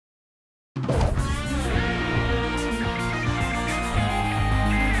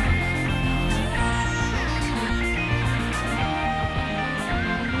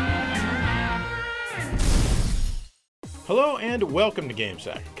Hello and welcome to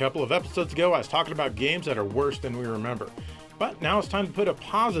GameSack. A couple of episodes ago I was talking about games that are worse than we remember. But now it's time to put a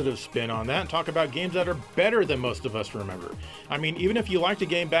positive spin on that and talk about games that are better than most of us remember. I mean, even if you liked a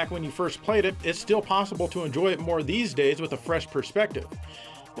game back when you first played it, it's still possible to enjoy it more these days with a fresh perspective.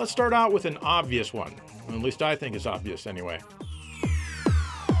 Let's start out with an obvious one. At least I think it's obvious anyway.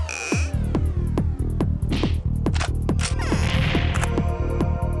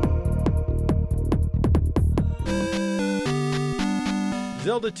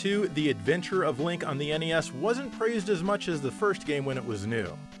 Zelda 2: The Adventure of Link on the NES wasn't praised as much as the first game when it was new.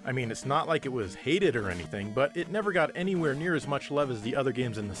 I mean, it's not like it was hated or anything, but it never got anywhere near as much love as the other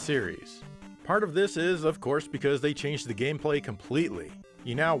games in the series. Part of this is, of course, because they changed the gameplay completely.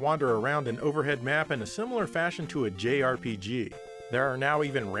 You now wander around an overhead map in a similar fashion to a JRPG. There are now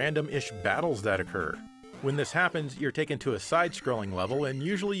even random-ish battles that occur. When this happens, you're taken to a side-scrolling level, and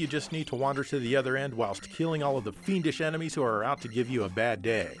usually you just need to wander to the other end whilst killing all of the fiendish enemies who are out to give you a bad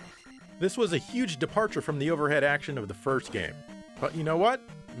day. This was a huge departure from the overhead action of the first game. But you know what?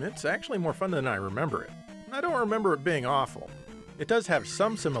 It's actually more fun than I remember it. I don't remember it being awful. It does have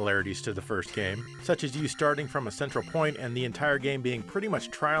some similarities to the first game, such as you starting from a central point and the entire game being pretty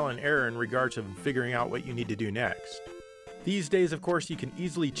much trial and error in regards to figuring out what you need to do next. These days, of course, you can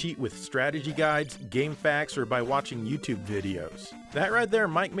easily cheat with strategy guides, game facts, or by watching YouTube videos. That right there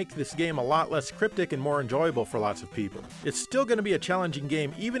might make this game a lot less cryptic and more enjoyable for lots of people. It's still going to be a challenging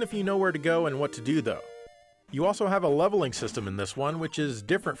game even if you know where to go and what to do though. You also have a leveling system in this one, which is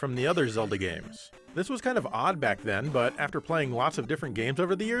different from the other Zelda games. This was kind of odd back then, but after playing lots of different games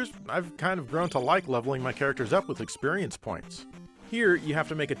over the years, I've kind of grown to like leveling my characters up with experience points. Here, you have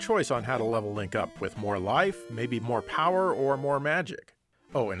to make a choice on how to level Link up, with more life, maybe more power, or more magic.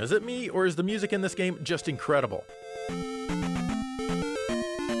 Oh, and is it me, or is the music in this game just incredible?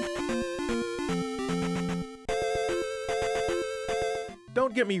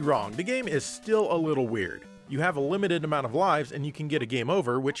 Don't get me wrong, the game is still a little weird. You have a limited amount of lives, and you can get a game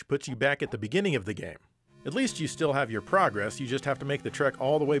over, which puts you back at the beginning of the game. At least you still have your progress, you just have to make the trek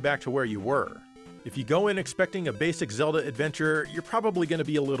all the way back to where you were. If you go in expecting a basic Zelda adventure, you're probably going to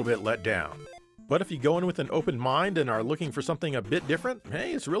be a little bit let down. But if you go in with an open mind and are looking for something a bit different,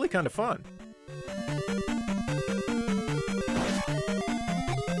 hey, it's really kind of fun.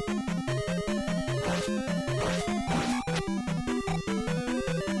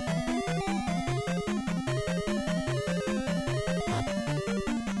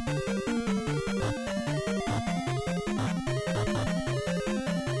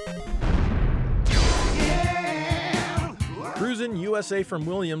 Cruisin' USA from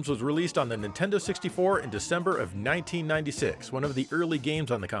Williams was released on the Nintendo 64 in December of 1996, one of the early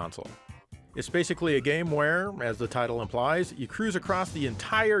games on the console. It's basically a game where, as the title implies, you cruise across the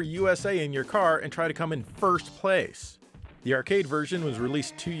entire USA in your car and try to come in first place. The arcade version was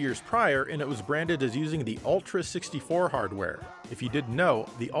released 2 years prior, and it was branded as using the Ultra 64 hardware. If you didn't know,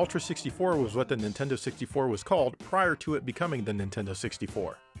 the Ultra 64 was what the Nintendo 64 was called prior to it becoming the Nintendo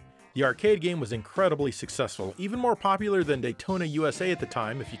 64. The arcade game was incredibly successful, even more popular than Daytona USA at the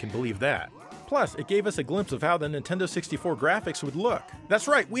time, if you can believe that. Plus, it gave us a glimpse of how the Nintendo 64 graphics would look. That's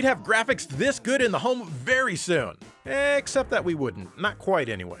right, we'd have graphics this good in the home very soon! Except that we wouldn't, not quite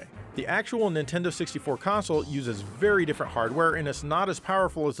anyway. The actual Nintendo 64 console uses very different hardware and it's not as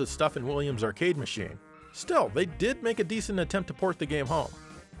powerful as the stuff in Williams' arcade machine. Still, they did make a decent attempt to port the game home.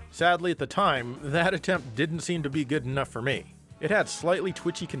 Sadly at the time, that attempt didn't seem to be good enough for me. It had slightly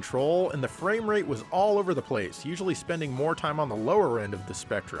twitchy control, and the frame rate was all over the place, usually spending more time on the lower end of the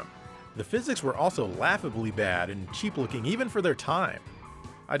spectrum. The physics were also laughably bad and cheap looking even for their time.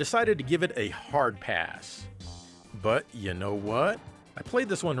 I decided to give it a hard pass. But you know what? I played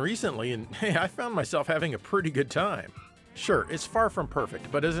this one recently and hey, I found myself having a pretty good time. Sure, it's far from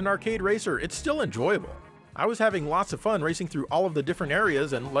perfect, but as an arcade racer, it's still enjoyable. I was having lots of fun racing through all of the different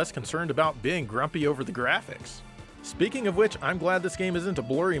areas and less concerned about being grumpy over the graphics. Speaking of which, I'm glad this game isn't a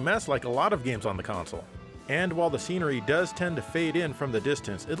blurry mess like a lot of games on the console. And while the scenery does tend to fade in from the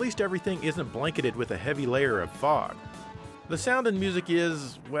distance, at least everything isn't blanketed with a heavy layer of fog. The sound and music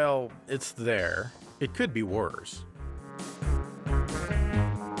is, well, it's there. It could be worse.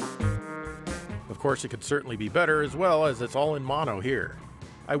 Of course, it could certainly be better as well, as it's all in mono here.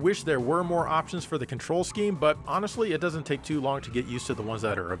 I wish there were more options for the control scheme, but honestly, it doesn't take too long to get used to the ones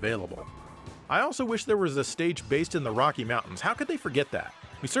that are available. I also wish there was a stage based in the Rocky Mountains. How could they forget that?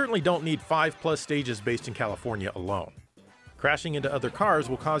 We certainly don't need 5+ stages based in California alone. Crashing into other cars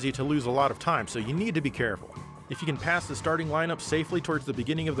will cause you to lose a lot of time, so you need to be careful. If you can pass the starting lineup safely towards the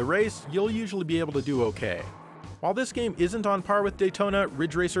beginning of the race, you'll usually be able to do okay. While this game isn't on par with Daytona,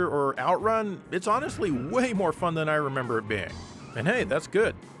 Ridge Racer, or Outrun, it's honestly way more fun than I remember it being. And hey, that's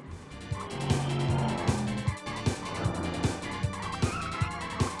good.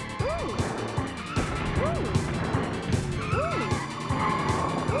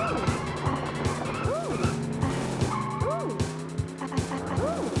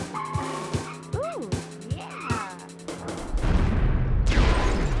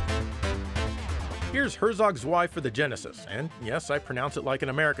 Here's Herzog Zwei for the Genesis, and yes, I pronounce it like an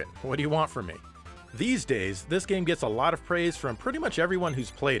American. What do you want from me? These days, this game gets a lot of praise from pretty much everyone who's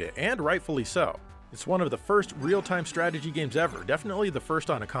played it, and rightfully so. It's one of the first real-time strategy games ever, definitely the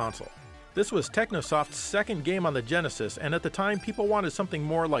first on a console. This was Technosoft's second game on the Genesis, and at the time people wanted something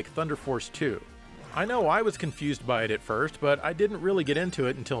more like Thunder Force 2. I know I was confused by it at first, but I didn't really get into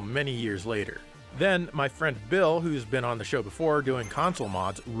it until many years later. Then, my friend Bill, who's been on the show before doing console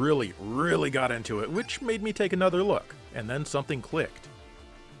mods, really got into it, which made me take another look, and then something clicked.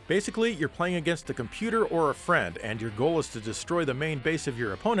 Basically, you're playing against a computer or a friend, and your goal is to destroy the main base of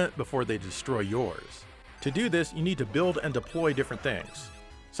your opponent before they destroy yours. To do this, you need to build and deploy different things.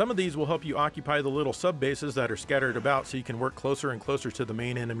 Some of these will help you occupy the little sub-bases that are scattered about so you can work closer and closer to the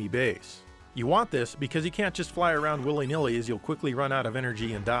main enemy base. You want this because you can't just fly around willy-nilly as you'll quickly run out of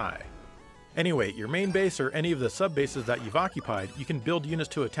energy and die. Anyway, your main base or any of the sub-bases that you've occupied, you can build units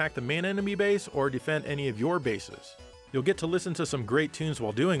to attack the main enemy base or defend any of your bases. You'll get to listen to some great tunes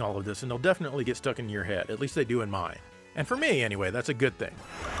while doing all of this, and they'll definitely get stuck in your head, at least they do in mine. And for me, anyway, that's a good thing.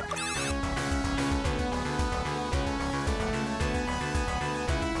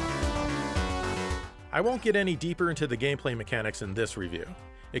 I won't get any deeper into the gameplay mechanics in this review.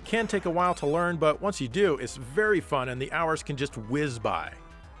 It can take a while to learn, but once you do, it's very fun and the hours can just whiz by.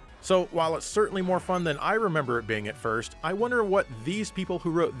 So while it's certainly more fun than I remember it being at first, I wonder what these people who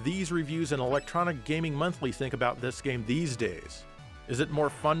wrote these reviews in Electronic Gaming Monthly think about this game these days. Is it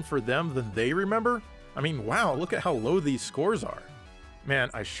more fun for them than they remember? I mean, wow, look at how low these scores are. Man,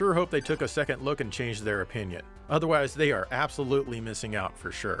 I sure hope they took a second look and changed their opinion. Otherwise, they are absolutely missing out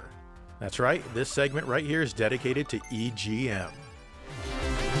for sure. That's right, this segment right here is dedicated to EGM.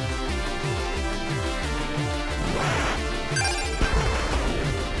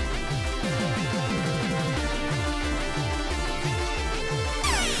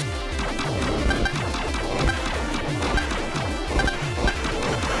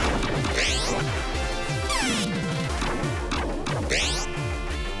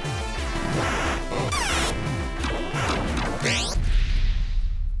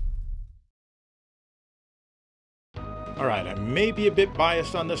 Alright, I may be a bit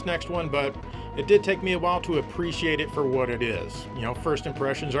biased on this next one, but it did take me a while to appreciate it for what it is. You know, first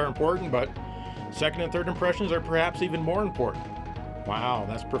impressions are important, but second and third impressions are perhaps even more important. Wow,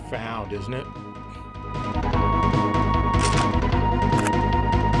 that's profound, isn't it?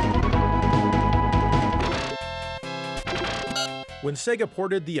 When Sega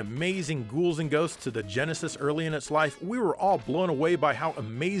ported the amazing Ghouls 'n Ghosts to the Genesis early in its life, we were all blown away by how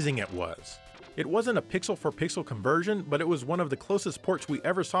amazing it was. It wasn't a pixel-for-pixel conversion, but it was one of the closest ports we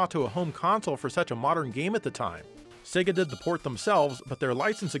ever saw to a home console for such a modern game at the time. Sega did the port themselves, but their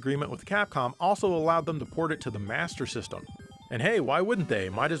license agreement with Capcom also allowed them to port it to the Master System. And hey, why wouldn't they?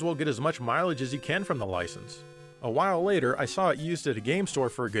 Might as well get as much mileage as you can from the license. A while later, I saw it used at a game store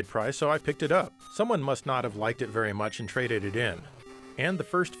for a good price, so I picked it up. Someone must not have liked it very much and traded it in. And the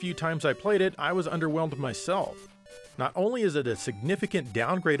first few times I played it, I was underwhelmed myself. Not only is it a significant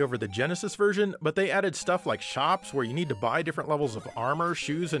downgrade over the Genesis version, but they added stuff like shops where you need to buy different levels of armor,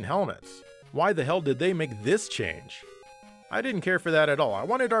 shoes, and helmets. Why the hell did they make this change? I didn't care for that at all. I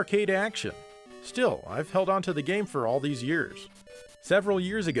wanted arcade action. Still, I've held on to the game for all these years. Several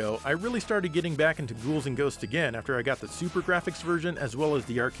years ago, I really started getting back into Ghouls 'n Ghosts again after I got the Super Graphics version as well as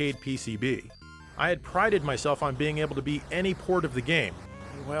the arcade PCB. I had prided myself on being able to beat any port of the game.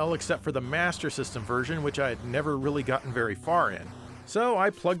 Well, except for the Master System version, which I had never really gotten very far in. So I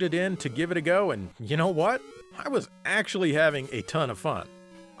plugged it in to give it a go, and you know what? I was actually having a ton of fun.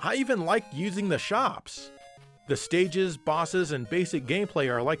 I even liked using the shops. The stages, bosses, and basic gameplay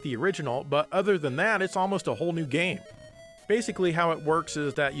are like the original, but other than that, it's almost a whole new game. Basically how it works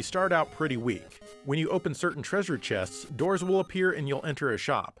is that you start out pretty weak. When you open certain treasure chests, doors will appear and you'll enter a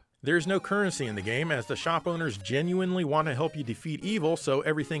shop. There's no currency in the game as the shop owners genuinely want to help you defeat evil, so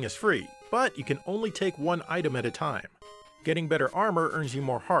everything is free, but you can only take one item at a time. Getting better armor earns you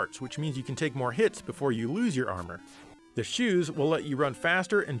more hearts, which means you can take more hits before you lose your armor. The shoes will let you run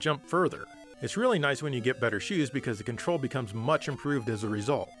faster and jump further. It's really nice when you get better shoes because the control becomes much improved as a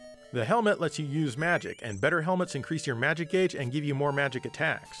result. The helmet lets you use magic, and better helmets increase your magic gauge and give you more magic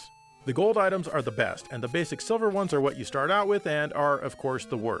attacks. The gold items are the best, and the basic silver ones are what you start out with and are, of course,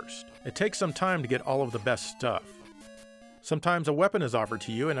 the worst. It takes some time to get all of the best stuff. Sometimes a weapon is offered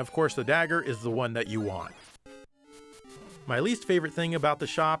to you, and of course the dagger is the one that you want. My least favorite thing about the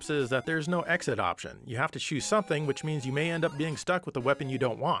shops is that there's no exit option. You have to choose something, which means you may end up being stuck with the weapon you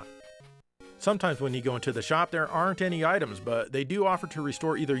don't want. Sometimes when you go into the shop there aren't any items, but they do offer to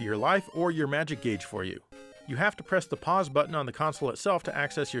restore either your life or your magic gauge for you. You have to press the pause button on the console itself to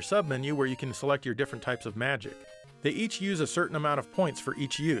access your submenu where you can select your different types of magic. They each use a certain amount of points for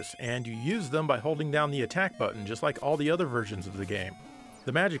each use, and you use them by holding down the attack button just like all the other versions of the game.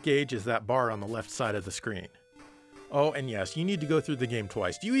 The magic gauge is that bar on the left side of the screen. Oh, and yes, you need to go through the game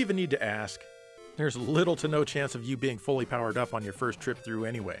twice. Do you even need to ask? There's little to no chance of you being fully powered up on your first trip through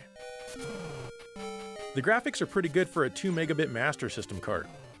anyway. The graphics are pretty good for a 2 megabit Master System card.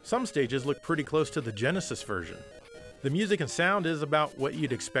 Some stages look pretty close to the Genesis version. The music and sound is about what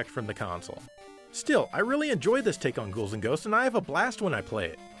you'd expect from the console. Still, I really enjoy this take on Ghouls 'n Ghosts, and I have a blast when I play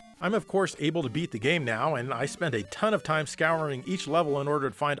it. I'm of course able to beat the game now, and I spend a ton of time scouring each level in order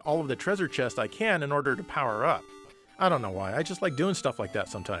to find all of the treasure chests I can in order to power up. I don't know why, I just like doing stuff like that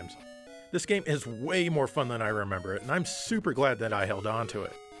sometimes. This game is way more fun than I remember it, and I'm super glad that I held on to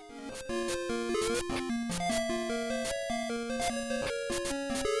it.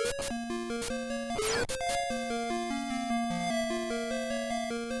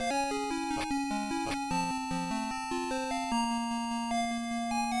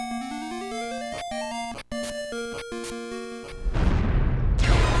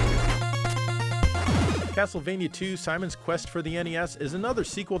 Castlevania II: Simon's Quest for the NES is another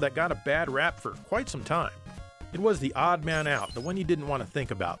sequel that got a bad rap for quite some time. It was the odd man out, the one you didn't want to think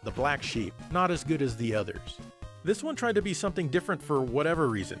about, the black sheep, not as good as the others. This one tried to be something different for whatever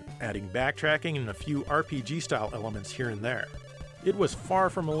reason, adding backtracking and a few RPG-style elements here and there. It was far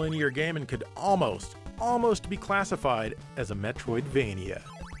from a linear game and could almost be classified as a Metroidvania.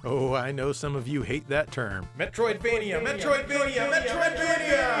 Oh, I know some of you hate that term. Metroidvania!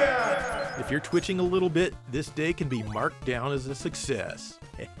 If you're twitching a little bit, this day can be marked down as a success.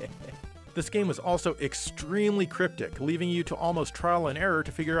 This game was also extremely cryptic, leaving you to almost trial and error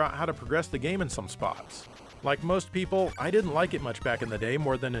to figure out how to progress the game in some spots. Like most people, I didn't like it much back in the day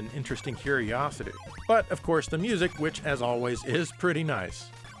more than an interesting curiosity. But of course the music, which as always is pretty nice.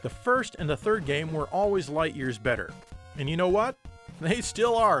 The first and the third game were always light years better. And you know what? They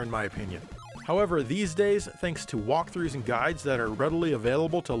still are, in my opinion. However, these days, thanks to walkthroughs and guides that are readily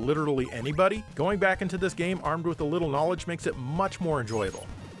available to literally anybody, going back into this game armed with a little knowledge makes it much more enjoyable.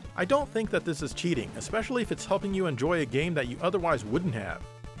 I don't think that this is cheating, especially if it's helping you enjoy a game that you otherwise wouldn't have.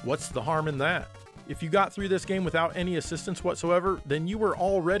 What's the harm in that? If you got through this game without any assistance whatsoever, then you were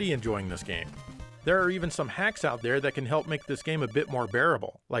already enjoying this game. There are even some hacks out there that can help make this game a bit more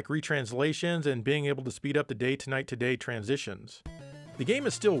bearable, like retranslations and being able to speed up the day to night to day transitions. The game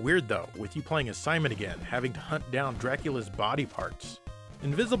is still weird though, with you playing as Simon again, having to hunt down Dracula's body parts.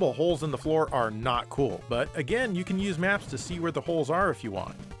 Invisible holes in the floor are not cool, but again, you can use maps to see where the holes are if you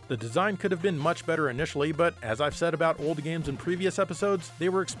want. The design could have been much better initially, but as I've said about old games in previous episodes, they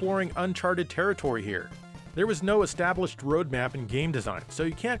were exploring uncharted territory here. There was no established roadmap in game design, so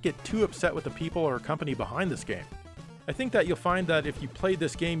you can't get too upset with the people or company behind this game. I think that you'll find that if you played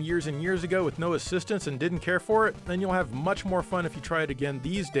this game years and years ago with no assistance and didn't care for it, then you'll have much more fun if you try it again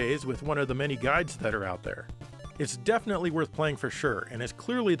these days with one of the many guides that are out there. It's definitely worth playing for sure, and is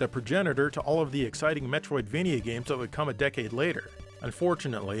clearly the progenitor to all of the exciting Metroidvania games that would come a decade later.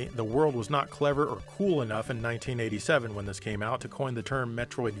 Unfortunately, the world was not clever or cool enough in 1987 when this came out to coin the term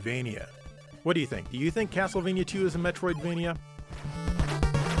Metroidvania. What do you think? Do you think Castlevania 2 is a Metroidvania?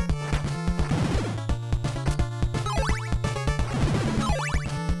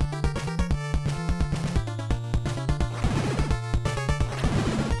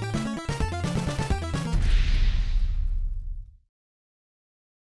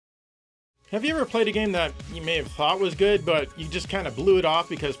 Have you ever played a game that you may have thought was good, but you just kind of blew it off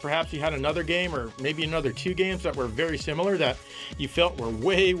because perhaps you had another game or maybe another two games that were very similar that you felt were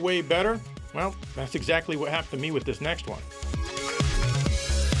way, way better? Well, that's exactly what happened to me with this next one.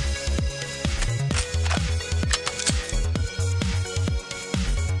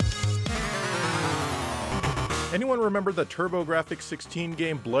 Anyone remember the TurboGrafx 16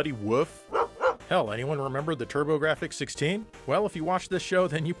 game Bloody Wolf? Hell, anyone remember the TurboGrafx 16? Well, if you watch this show,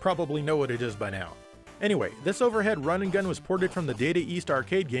 then you probably know what it is by now. Anyway, this overhead run and gun was ported from the Data East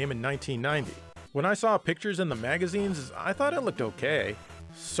arcade game in 1990. When I saw pictures in the magazines, I thought it looked okay.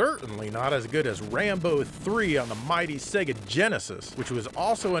 Certainly not as good as Rambo 3 on the mighty Sega Genesis, which was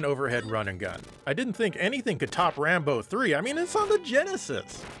also an overhead run and gun. I didn't think anything could top Rambo 3, I mean it's on the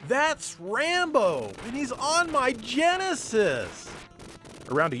Genesis! That's Rambo! And he's on my Genesis!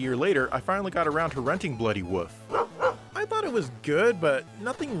 Around a year later, I finally got around to renting Bloody Wolf. I thought it was good, but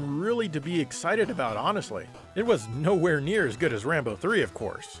nothing really to be excited about, honestly. It was nowhere near as good as Rambo 3, of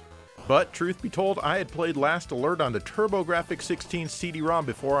course. But truth be told, I had played Last Alert on the TurboGrafx 16 CD-ROM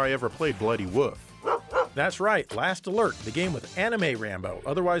before I ever played Bloody Wolf. That's right, Last Alert, the game with Anime Rambo,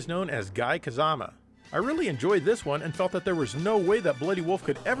 otherwise known as Guy Kazama. I really enjoyed this one and felt that there was no way that Bloody Wolf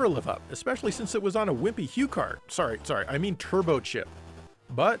could ever live up, especially since it was on a wimpy HuCard. Sorry, I mean Turbo Chip.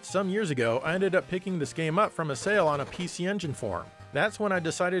 But some years ago, I ended up picking this game up from a sale on a PC Engine forum. That's when I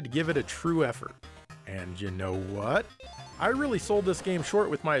decided to give it a true effort. And you know what? I really sold this game short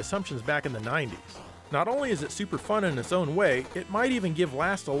with my assumptions back in the 90s. Not only is it super fun in its own way, it might even give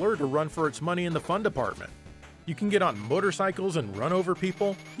Last Alert a run for its money in the fun department. You can get on motorcycles and run over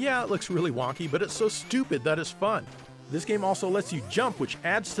people. Yeah, it looks really wonky, but it's so stupid that it's fun. This game also lets you jump, which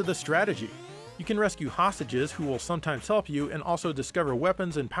adds to the strategy. You can rescue hostages who will sometimes help you and also discover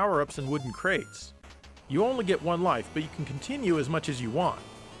weapons and power-ups in wooden crates. You only get one life, but you can continue as much as you want.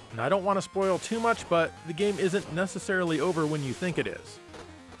 And I don't want to spoil too much, but the game isn't necessarily over when you think it is.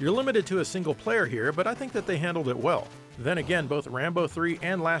 You're limited to a single player here, but I think that they handled it well. Then again, both Rambo 3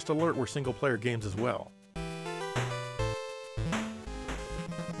 and Last Alert were single player games as well.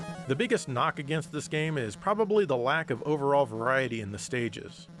 The biggest knock against this game is probably the lack of overall variety in the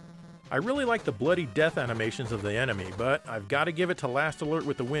stages. I really like the bloody death animations of the enemy, but I've got to give it to Last Alert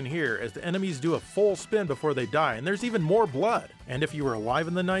with the win here, as the enemies do a full spin before they die, and there's even more blood. And if you were alive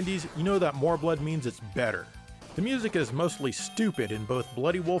in the 90s, you know that more blood means it's better. The music is mostly stupid in both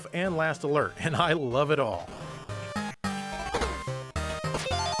Bloody Wolf and Last Alert, and I love it all.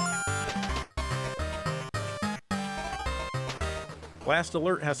 Last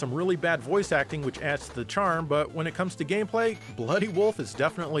Alert has some really bad voice acting which adds to the charm, but when it comes to gameplay, Bloody Wolf is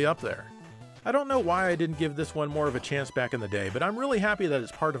definitely up there. I don't know why I didn't give this one more of a chance back in the day, but I'm really happy that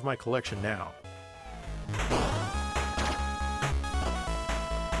it's part of my collection now.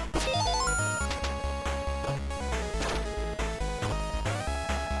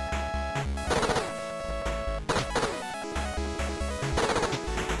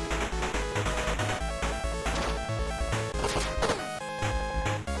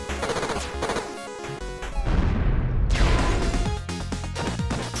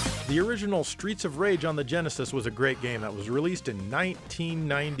 The original Streets of Rage on the Genesis was a great game that was released in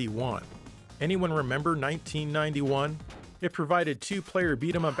 1991. Anyone remember 1991? It provided two-player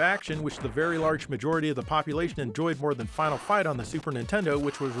beat-em-up action, which the very large majority of the population enjoyed more than Final Fight on the Super Nintendo,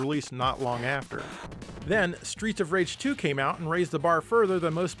 which was released not long after. Then, Streets of Rage 2 came out and raised the bar further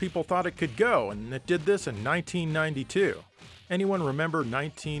than most people thought it could go, and it did this in 1992. Anyone remember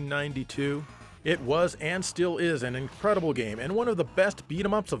 1992? It was and still is an incredible game and one of the best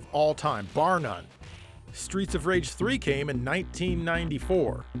beat-em-ups of all time, bar none. Streets of Rage 3 came in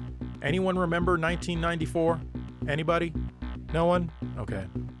 1994. Anyone remember 1994? Anybody? No one? Okay.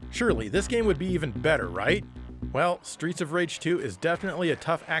 Surely this game would be even better, right? Well, Streets of Rage 2 is definitely a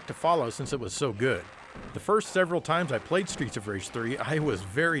tough act to follow since it was so good. The first several times I played Streets of Rage 3, I was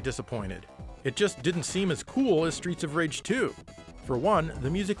very disappointed. It just didn't seem as cool as Streets of Rage 2. For one, the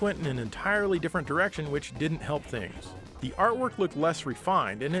music went in an entirely different direction, which didn't help things. The artwork looked less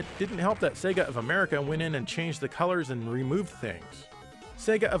refined, and it didn't help that Sega of America went in and changed the colors and removed things.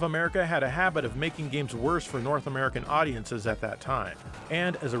 Sega of America had a habit of making games worse for North American audiences at that time,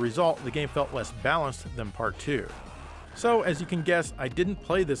 and as a result, the game felt less balanced than Part 2. So, as you can guess, I didn't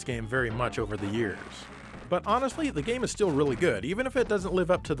play this game very much over the years. But honestly, the game is still really good, even if it doesn't live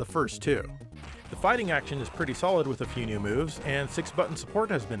up to the first two. The fighting action is pretty solid with a few new moves, and 6-button support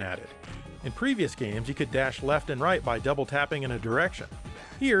has been added. In previous games, you could dash left and right by double tapping in a direction.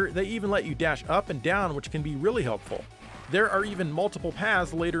 Here, they even let you dash up and down, which can be really helpful. There are even multiple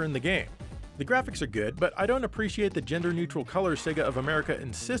paths later in the game. The graphics are good, but I don't appreciate the gender-neutral colors Sega of America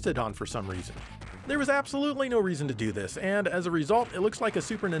insisted on for some reason. There was absolutely no reason to do this, and as a result, it looks like a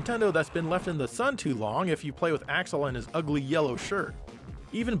Super Nintendo that's been left in the sun too long if you play with Axel in his ugly yellow shirt.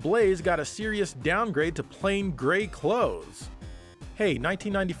 Even Blaze got a serious downgrade to plain gray clothes. Hey,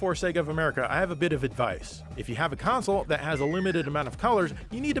 1994 Sega of America, I have a bit of advice. If you have a console that has a limited amount of colors,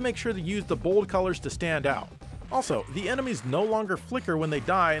 you need to make sure to use the bold colors to stand out. Also, the enemies no longer flicker when they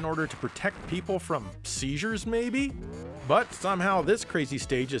die in order to protect people from seizures, maybe? But somehow this crazy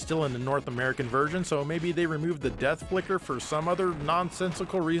stage is still in the North American version, so maybe they removed the death flicker for some other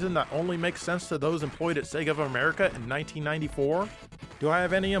nonsensical reason that only makes sense to those employed at Sega of America in 1994? Do I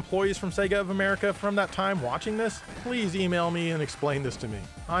have any employees from Sega of America from that time watching this? Please email me and explain this to me.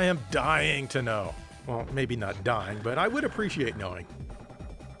 I am dying to know. Well, maybe not dying, but I would appreciate knowing.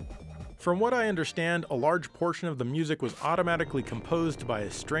 From what I understand, a large portion of the music was automatically composed by a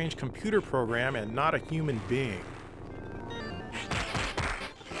strange computer program and not a human being.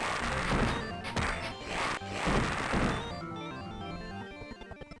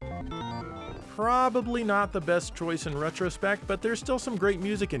 Probably not the best choice in retrospect, but there's still some great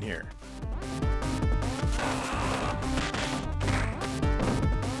music in here.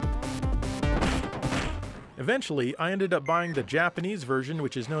 Eventually, I ended up buying the Japanese version,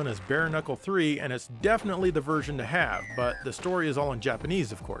 which is known as Bare Knuckle 3, and it's definitely the version to have, but the story is all in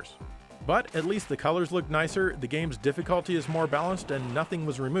Japanese, of course. But at least the colors look nicer, the game's difficulty is more balanced, and nothing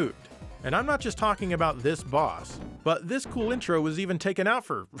was removed. And I'm not just talking about this boss, but this cool intro was even taken out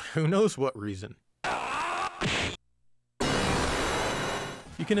for who knows what reason.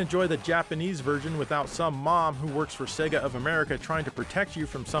 You can enjoy the Japanese version without some mom who works for Sega of America trying to protect you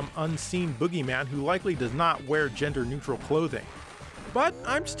from some unseen boogeyman who likely does not wear gender-neutral clothing. But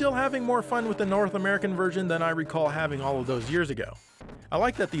I'm still having more fun with the North American version than I recall having all of those years ago. I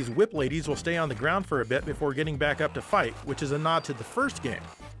like that these whip ladies will stay on the ground for a bit before getting back up to fight, which is a nod to the first game.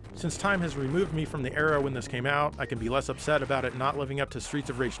 Since time has removed me from the era when this came out, I can be less upset about it not living up to Streets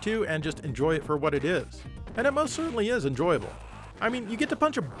of Rage 2 and just enjoy it for what it is. And it most certainly is enjoyable. I mean, you get to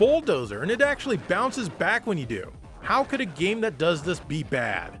punch a bulldozer and it actually bounces back when you do. How could a game that does this be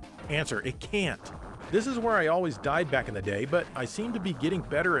bad? Answer, it can't. This is where I always died back in the day, but I seem to be getting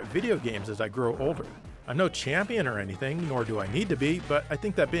better at video games as I grow older. I'm no champion or anything, nor do I need to be, but I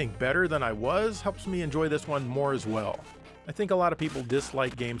think that being better than I was helps me enjoy this one more as well. I think a lot of people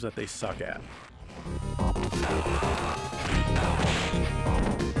dislike games that they suck at.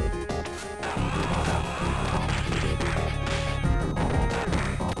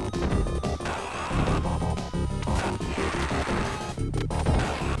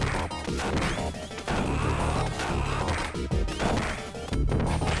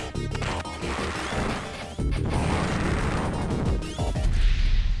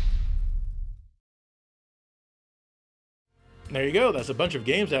 There you go, that's a bunch of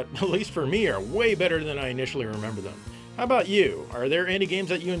games that, at least for me, are way better than I initially remember them. How about you? Are there any games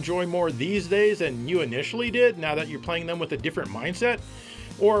that you enjoy more these days than you initially did, now that you're playing them with a different mindset?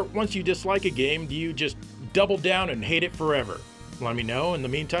 Or once you dislike a game, do you just double down and hate it forever? Let me know. In the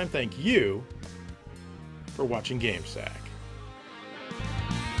meantime, thank you for watching GameSack.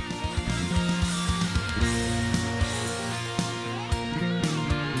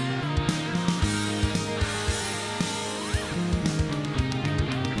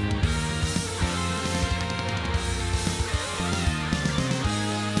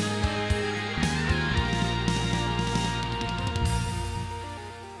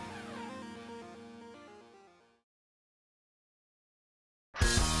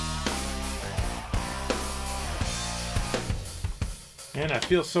 Man, I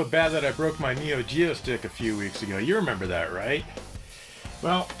feel so bad that I broke my Neo Geo stick a few weeks ago. You remember that, right?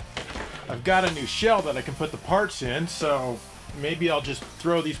 Well, I've got a new shell that I can put the parts in, so maybe I'll just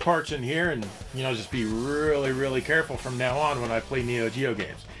throw these parts in here and, you know, just be really, really careful from now on when I play Neo Geo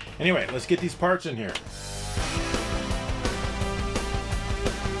games. Anyway, let's get these parts in here.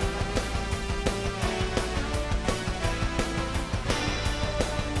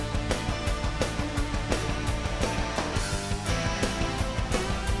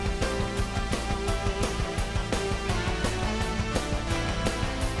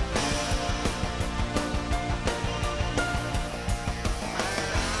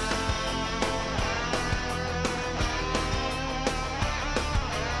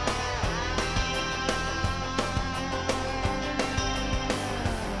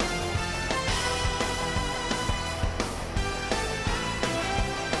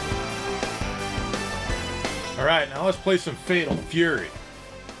 Alright, now let's play some Fatal Fury.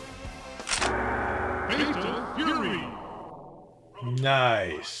 Fatal Fury!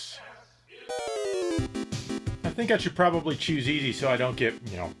 Nice. I think I should probably choose easy so I don't get,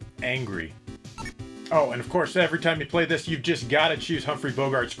 you know, angry. Oh, and of course, every time you play this, you've just got to choose Humphrey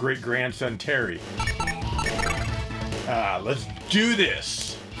Bogart's great-grandson, Terry. Let's do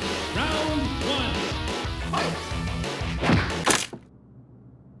this! Round one! Fight!